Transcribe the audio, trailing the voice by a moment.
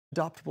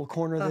Adoptable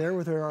corner there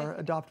with our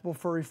adoptable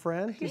furry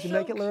friend. Did you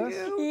make it,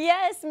 Larissa?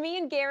 Yes, me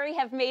and Gary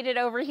have made it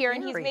over here,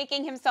 and he's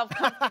making himself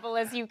comfortable,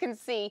 as you can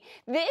see.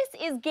 This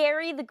is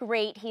Gary the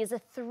Great. He is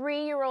a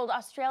 3-year-old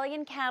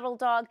Australian cattle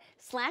dog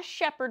 /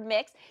 shepherd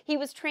mix. He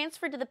was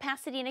transferred to the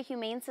Pasadena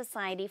Humane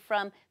Society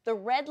from the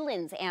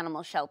Redlands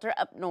Animal Shelter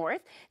up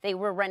north. They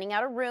were running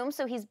out of room,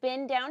 so he's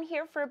been down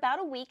here for about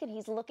a week, and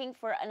he's looking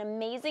for an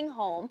amazing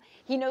home.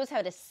 He knows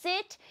how to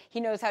sit. He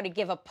knows how to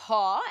give a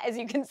paw, as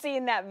you can see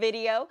in that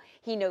video.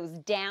 He knows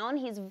down.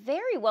 He's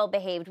very well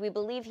behaved. We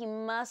believe he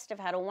must have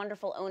had a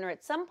wonderful owner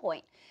at some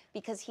point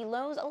because he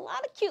knows a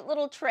lot of cute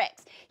little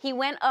tricks. He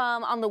went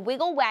on the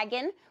Wiggle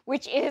Wagon,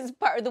 which is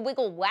part of the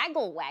Wiggle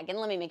Waggle Wagon.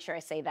 Let me make sure I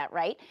say that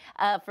right.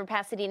 For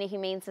Pasadena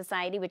Humane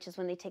Society, which is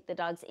when they take the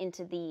dogs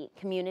into the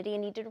community,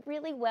 and he did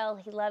really well.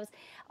 He loves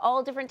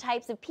all different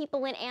types of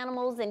people and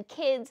animals and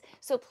kids,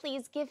 so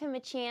please give him a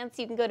chance.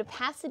 You can go to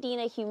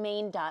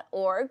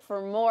pasadenahumane.org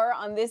for more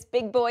on this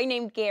big boy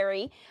named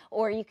Gary,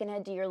 or you can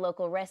head to your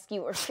local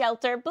rescue or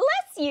shelter. Bless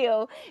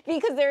you,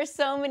 because there are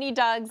so many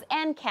dogs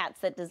and cats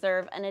that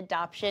deserve an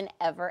adoption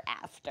ever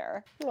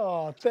after.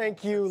 Oh,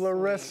 thank you,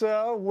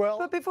 Larissa. Well,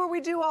 but before we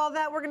do all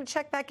that, we're going to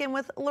check back in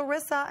with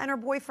Larissa and her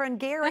boyfriend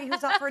Gary,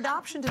 who's up for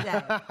adoption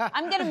today.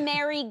 I'm going to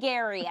marry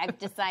Gary, I've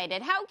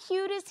decided. How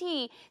cute is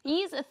he?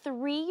 He's a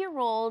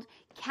 3-year-old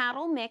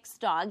cattle mixed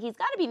dog. He's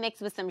got to be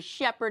mixed with some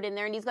shepherd in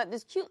there, and he's got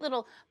this cute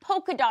little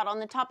polka dot on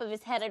the top of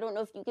his head. I don't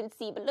know if you can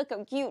see, but look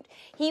how cute.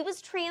 He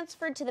was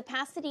transferred to the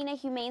Pasadena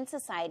Humane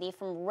Society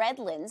from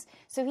Redlands,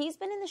 so he's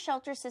been in the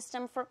shelter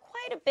system for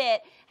quite a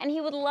bit, and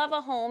he would love a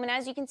home. And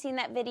as you can see in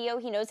that video,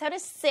 he knows how to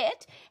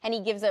sit, and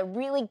he gives a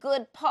really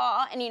good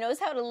paw, and he knows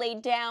how to lay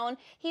down.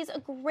 He's a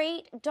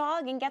great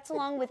dog and gets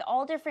along with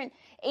all different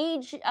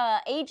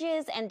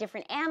ages and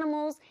different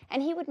animals,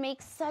 and he would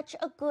make such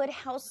a good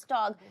house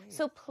dog.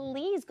 So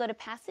please go to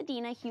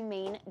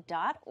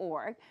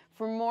pasadenahumane.org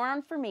for more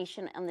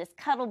information on this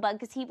cuddle bug,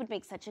 because he would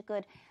make such a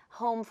good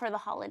home for the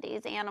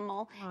holidays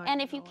animal.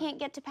 And if you can't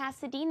get to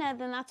Pasadena,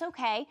 then that's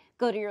okay.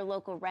 Go to your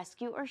local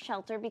rescue or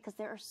shelter, because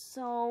there are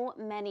so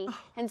many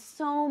and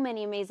so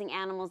many amazing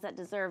animals that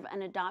deserve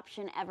an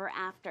adoption ever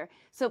after.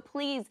 So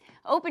please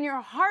open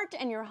your heart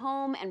and your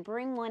home and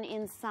bring one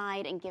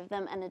inside and give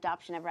them an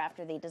adoption ever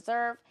after they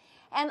deserve.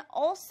 And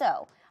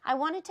also, I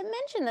wanted to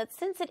mention that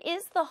since it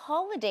is the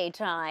holiday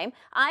time,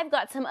 I've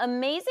got some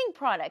amazing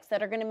products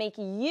that are going to make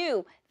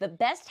you the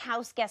best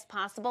house guest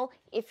possible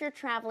if you're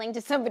traveling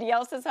to somebody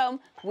else's home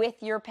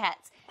with your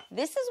pets.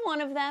 This is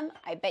one of them.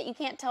 I bet you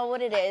can't tell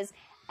what it is,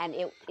 and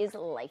it is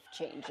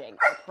life-changing.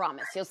 I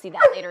promise. You'll see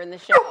that later in the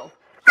show.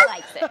 He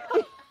likes it.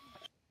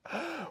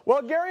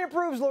 well, Gary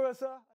approves, Larissa.